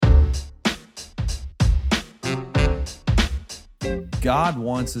God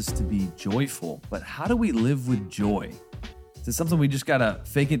wants us to be joyful, but how do we live with joy? Is it something we just got to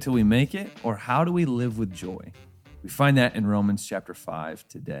fake it till we make it? Or how do we live with joy? We find that in Romans chapter 5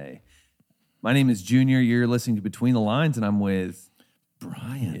 today. My name is Junior. You're listening to Between the Lines, and I'm with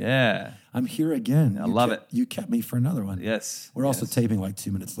Brian. Yeah. I'm here again. I love it. You kept me for another one. Yes. We're also taping like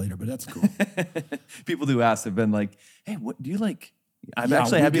 2 minutes later, but that's cool. People do ask, have been like, hey, what do you like? I've Yeah,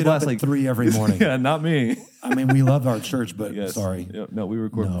 actually we had get people up ask at like 3 every morning. Yeah, not me. I mean, we love our church, but Yes. sorry. Yep. No, we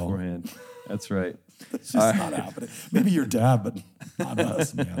record No. beforehand. That's right. It's just not happening. Maybe your dad, but not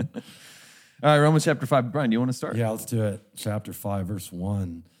us, man. All right, Romans chapter 5. Brian, do you want to start? Yeah, let's do it. Chapter 5, verse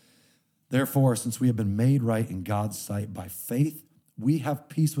 1. Therefore, since we have been made right in God's sight by faith, we have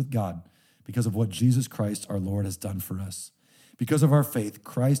peace with God because of what Jesus Christ our Lord has done for us. Because of our faith,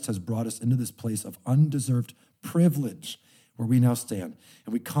 Christ has brought us into this place of undeserved privilege where we now stand,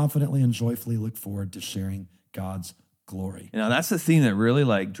 and we confidently and joyfully look forward to sharing God's glory. You know, that's the theme that really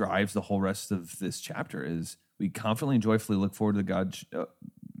like drives the whole rest of this chapter is we confidently and joyfully look forward to God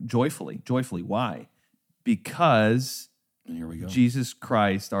joyfully. Why? Because And here we go. Jesus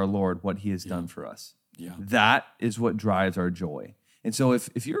Christ, our Lord, what he has done for us. Yeah. That is what drives our joy. And so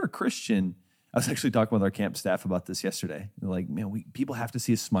if you're a Christian, I was actually talking with our camp staff about this yesterday. They're like, man, people have to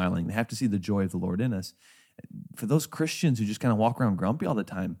see us smiling. They have to see the joy of the Lord in us. For those Christians who just kind of walk around grumpy all the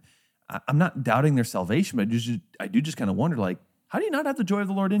time, I'm not doubting their salvation, but I do just kind of wonder, like, how do you not have the joy of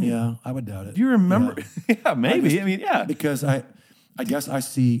the Lord in you? Yeah, I would doubt it. Do you remember? Yeah. Yeah, maybe. Yeah. Because I guess I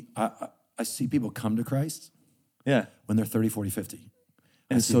see people come to Christ Yeah. when they're 30, 40, 50.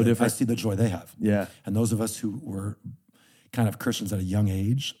 And it's so different. I see the joy they have. Yeah. And those of us who were kind of Christians at a young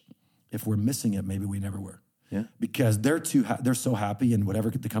age, if we're missing it, maybe we never were. Yeah. Because they're so happy, and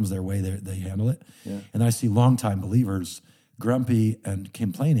whatever comes their way, they handle it. Yeah. And I see longtime believers grumpy and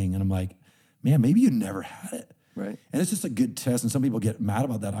complaining, and I'm like, man, maybe you never had it. Right. And it's just a good test, and some people get mad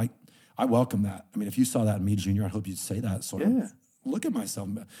about that. I welcome that. I mean, if you saw that in me, Junior, I hope you'd say that. Sort Yeah. of look at myself.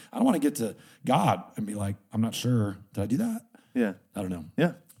 I don't want to get to God and be like, I'm not sure. Did I do that? Yeah. I don't know.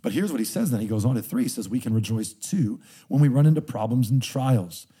 Yeah. But here's what he says then. He goes on to 3. He says, we can rejoice too when we run into problems and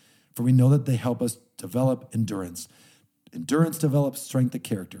trials, for we know that they help us develop endurance. Endurance develops strength of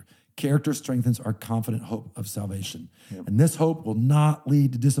character. Character strengthens our confident hope of salvation. Yep. And this hope will not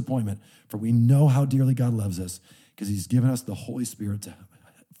lead to disappointment, for we know how dearly God loves us because he's given us the Holy Spirit to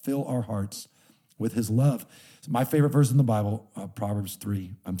fill our hearts with his love. It's my favorite verse in the Bible, Proverbs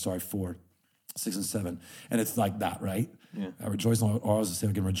 4, 6 and 7. And it's like that, right? Yeah. I rejoice in all I say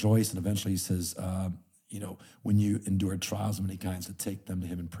we can rejoice. And eventually he says, when you endure trials of many kinds, to take them to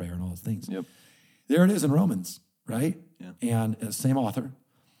him in prayer and all those things. Yep. There it is in Romans, right? Yeah. And same author.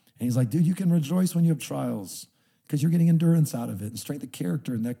 And he's like, dude, you can rejoice when you have trials because you're getting endurance out of it and strength of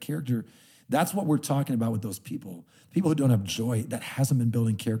character. And that character, that's what we're talking about with those people. People who don't have joy, that hasn't been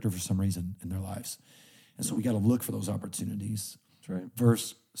building character for some reason in their lives. And so we got to look for those opportunities. That's right.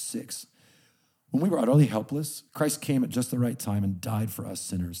 Verse 6. When we were utterly helpless, Christ came at just the right time and died for us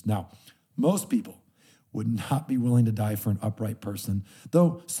sinners. Now, most people would not be willing to die for an upright person,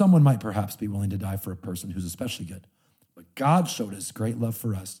 though someone might perhaps be willing to die for a person who's especially good. But God showed his great love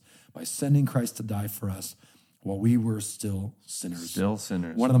for us by sending Christ to die for us while we were still sinners. Still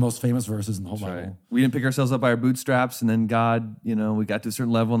sinners. One of the most famous verses in the whole That's Bible. right. We didn't pick ourselves up by our bootstraps, and then God, we got to a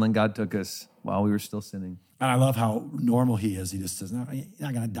certain level, and then God took us while we were still sinning. And I love how normal he is. He just says, no, you're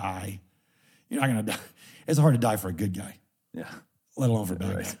not going to die. You're not going to die. It's hard to die for a good guy. Yeah. Let alone for a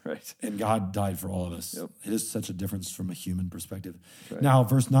bad Right, guy. right. And God died for all of us. Yep. It is such a difference from a human perspective. Right. Now,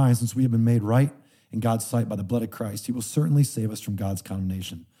 verse 9, since we have been made right in God's sight by the blood of Christ, he will certainly save us from God's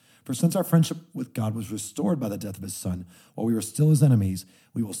condemnation. For since our friendship with God was restored by the death of his son, while we were still his enemies,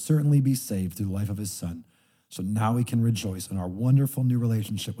 we will certainly be saved through the life of his son. So now we can rejoice in our wonderful new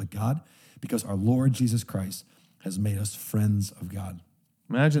relationship with God because our Lord Jesus Christ has made us friends of God.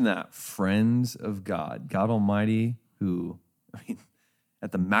 Imagine that, friends of God, God Almighty, who,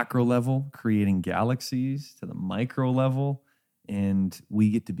 at the macro level, creating galaxies to the micro level, and we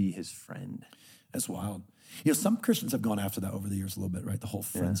get to be his friend. That's wild. Some Christians have gone after that over the years a little bit, right? The whole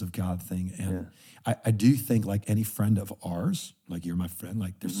friends of God thing. And I do think like any friend of ours, like you're my friend,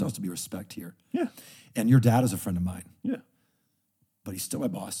 like there's supposed to be respect here. Yeah. And your dad is a friend of mine. Yeah. But he's still my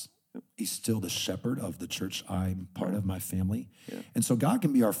boss. He's still the shepherd of the church I'm part of, my family. Yeah. And so God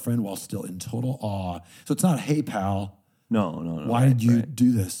can be our friend while still in total awe. So it's not, hey, pal. No. Why did you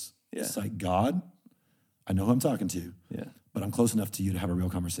do this? Yeah. It's like, God, I know who I'm talking to. Yeah. But I'm close enough to you to have a real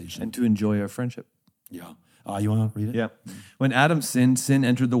conversation. And to enjoy our friendship. Yeah. You want to read it? Yeah. When Adam sinned, sin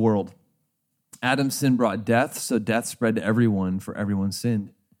entered the world. Adam's sin brought death, so death spread to everyone, for everyone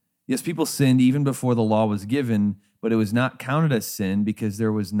sinned. Yes, people sinned even before the law was given, but it was not counted as sin because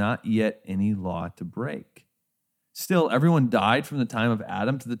there was not yet any law to break. Still, everyone died from the time of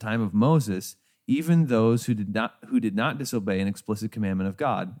Adam to the time of Moses, even those who did not disobey an explicit commandment of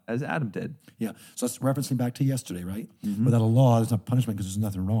God, as Adam did. Yeah. So that's referencing back to yesterday, right? Without a law, there's not punishment because there's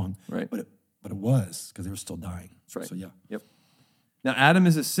nothing wrong. Right. But it was because they were still dying. That's right. So yeah. Yep. Now, Adam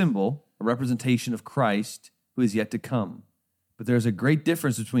is a symbol, a representation of Christ who is yet to come. But there's a great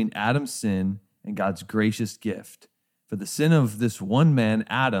difference between Adam's sin and God's gracious gift. For the sin of this one man,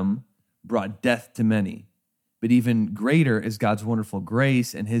 Adam, brought death to many. But even greater is God's wonderful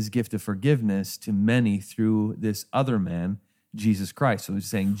grace and his gift of forgiveness to many through this other man, Jesus Christ. So he's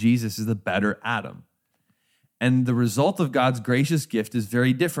saying Jesus is the better Adam. And the result of God's gracious gift is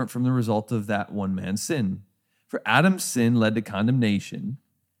very different from the result of that one man's sin. For Adam's sin led to condemnation,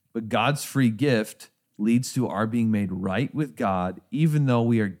 but God's free gift leads to our being made right with God, even though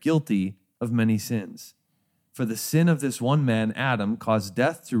we are guilty of many sins. For the sin of this one man, Adam, caused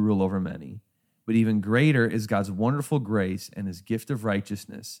death to rule over many. But even greater is God's wonderful grace and his gift of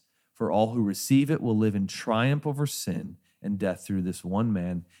righteousness. For all who receive it will live in triumph over sin and death through this one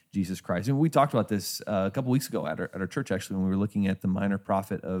man, Jesus Christ. And we talked about this a couple weeks ago at our church, actually, when we were looking at the minor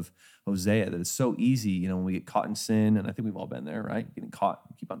prophet of Hosea, that it's so easy, when we get caught in sin, and I think we've all been there, right? Getting caught,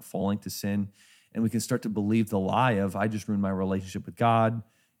 keep on falling to sin, and we can start to believe the lie of, I just ruined my relationship with God.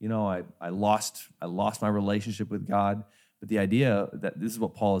 I lost my relationship with God. But the idea that this is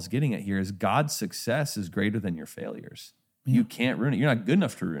what Paul is getting at here is God's success is greater than your failures. Yeah. You can't ruin it. You're not good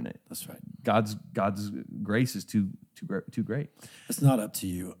enough to ruin it. That's right. God's grace is too great. It's not up to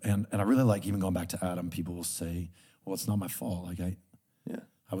you. And I really like even going back to Adam, people will say, well, it's not my fault.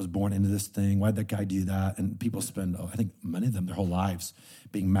 I was born into this thing. Why'd that guy do that? And people spend, I think many of them, their whole lives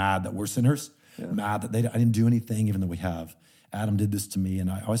being mad that we're sinners, mad that I didn't do anything, even though we have. Adam did this to me. And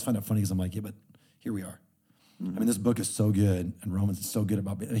I always find it funny because I'm like, yeah, but here we are. I mean, this book is so good, and Romans is so good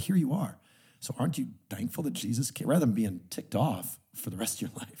about it. Here you are. So aren't you thankful that Jesus came? Rather than being ticked off for the rest of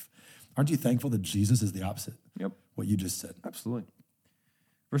your life, aren't you thankful that Jesus is the opposite? Yep. What you just said. Absolutely.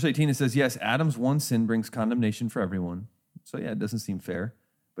 Verse 18, it says, yes, Adam's one sin brings condemnation for everyone. So yeah, it doesn't seem fair.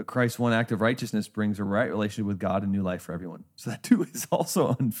 But Christ's one act of righteousness brings a right relationship with God and new life for everyone. So that too is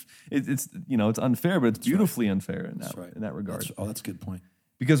also, it's unfair, but it's beautifully unfair in that regard. That's a good point.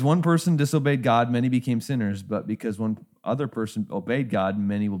 Because one person disobeyed God, many became sinners, but because one other person obeyed God,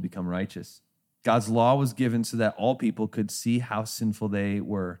 many will become righteous. God's law was given so that all people could see how sinful they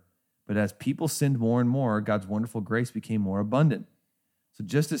were. But as people sinned more and more, God's wonderful grace became more abundant. So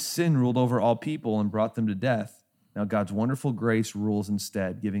just as sin ruled over all people and brought them to death, now God's wonderful grace rules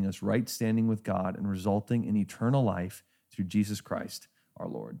instead, giving us right standing with God and resulting in eternal life through Jesus Christ, our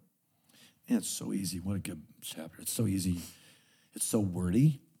Lord. Yeah, it's so easy. What a good chapter. It's so easy. It's so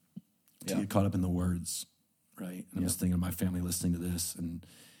wordy to get caught up in the words, right? And I'm just thinking of my family listening to this, and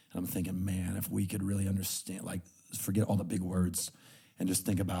I'm thinking, man, if we could really understand, forget all the big words and just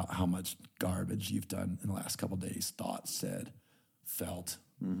think about how much garbage you've done in the last couple of days, thought, said, felt,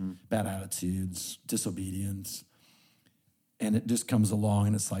 bad attitudes, disobedience. And it just comes along,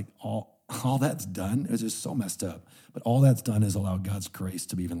 and it's like all that's done is just so messed up. But all that's done is allow God's grace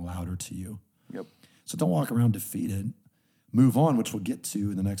to be even louder to you. Yep. So don't walk around defeated. Move on, which we'll get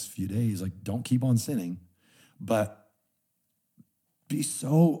to in the next few days. Don't keep on sinning, but be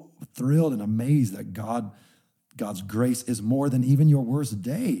so thrilled and amazed that God's grace is more than even your worst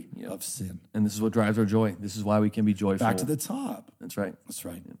day of sin. And this is what drives our joy. This is why we can be joyful. Back to the top. That's right. That's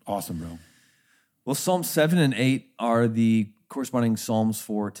right. Awesome, bro. Well, Psalms 7 and 8 are the corresponding Psalms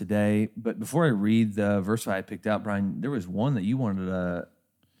for today. But before I read the verse I picked out, Brian, there was one that you wanted to...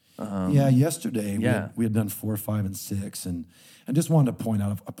 yesterday we had done 4, 5, and 6, and I just wanted to point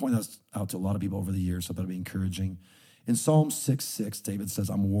out to a lot of people over the years, so that'll be encouraging. In Psalm 6:6, David says,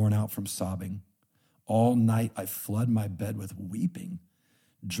 "I'm worn out from sobbing. All night I flood my bed with weeping,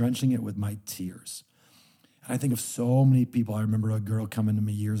 drenching it with my tears." And I think of so many people. I remember a girl coming to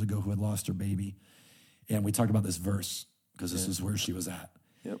me years ago who had lost her baby, and we talked about this verse because this is where she was at.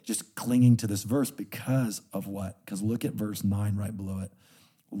 Yep. Just clinging to this verse because of what? Because look at verse 9 right below it.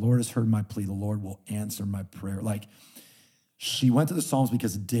 The Lord has heard my plea. The Lord will answer my prayer. She went to the Psalms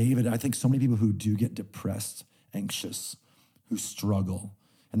because David, I think so many people who do get depressed, anxious, who struggle,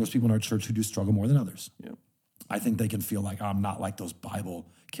 and there's people in our church who do struggle more than others. Yep. I think they can feel like, I'm not like those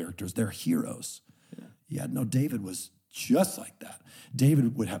Bible characters. They're heroes. No, David was just like that.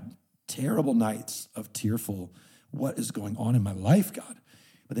 David would have terrible nights of tearful, what is going on in my life, God?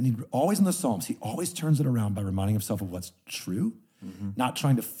 But then he always in the Psalms, he always turns it around by reminding himself of what's true, not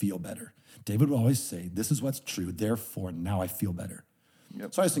trying to feel better. David would always say, this is what's true, therefore now I feel better.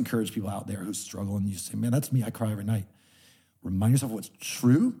 Yep. So I just encourage people out there who struggle and you say, man, that's me. I cry every night. Remind yourself of what's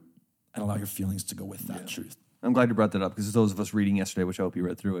true and allow your feelings to go with that truth. I'm glad you brought that up because those of us reading yesterday, which I hope you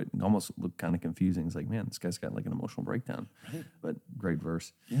read through it, it almost looked kind of confusing. It's like, man, this guy's got like an emotional breakdown. Right. But great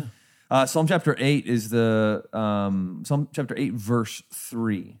verse. Yeah. Psalm chapter 8 is Psalm chapter 8, verse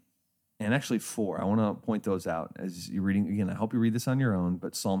 3. And actually 4. I want to point those out as you're reading. Again, I hope you read this on your own.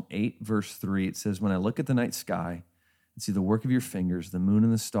 But Psalm 8, verse 3, it says, when I look at the night sky and see the work of your fingers, the moon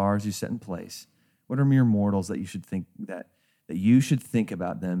and the stars you set in place, what are mere mortals that you should think that you should think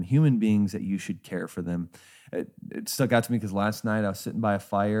about them, human beings that you should care for them. It stuck out to me because last night I was sitting by a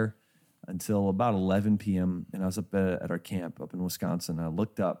fire until about 11 p.m. and I was up at our camp up in Wisconsin. I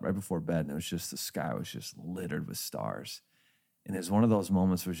looked up right before bed and it was just the sky was just littered with stars. And it was one of those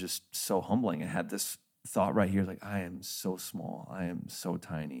moments that was just so humbling. I had this thought right here, like, I am so small. I am so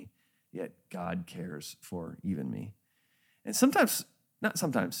tiny, yet God cares for even me. And not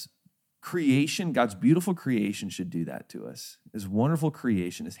sometimes, creation, God's beautiful creation should do that to us. His wonderful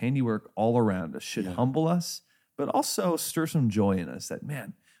creation, his handiwork all around us should humble us, but also stir some joy in us that,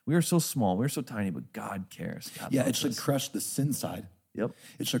 man, we are so small, we're so tiny, but God cares. God it should crush the sin side. Yep.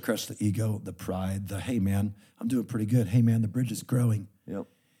 It should crush the ego, the pride, the, hey, man, I'm doing pretty good. Hey, man, the bridge is growing. Yep.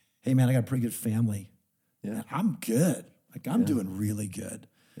 Hey, man, I got a pretty good family. Yeah. Man, I'm good. Like, I'm doing really good.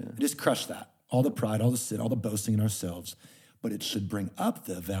 Yeah. And just crush that. All the pride, all the sin, all the boasting in ourselves. But it should bring up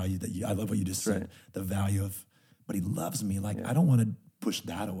the value that I love what you just said, the value of, but he loves me. Like, I don't want to push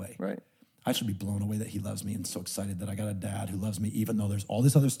that away. Right. I should be blown away that he loves me and so excited that I got a dad who loves me, even though there's all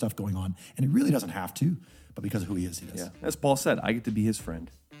this other stuff going on. And he really doesn't have to, but because of who he is, he does. Yeah. As Paul said, I get to be his friend.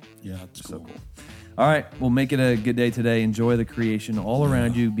 Yeah, it's so cool. All right. Well, make it a good day today. Enjoy the creation all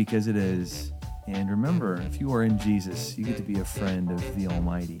around you because it is. And remember, if you are in Jesus, you get to be a friend of the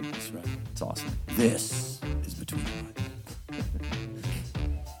Almighty. That's right. It's awesome. This is Between the Lines.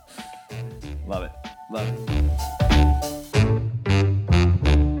 Love it. Love it.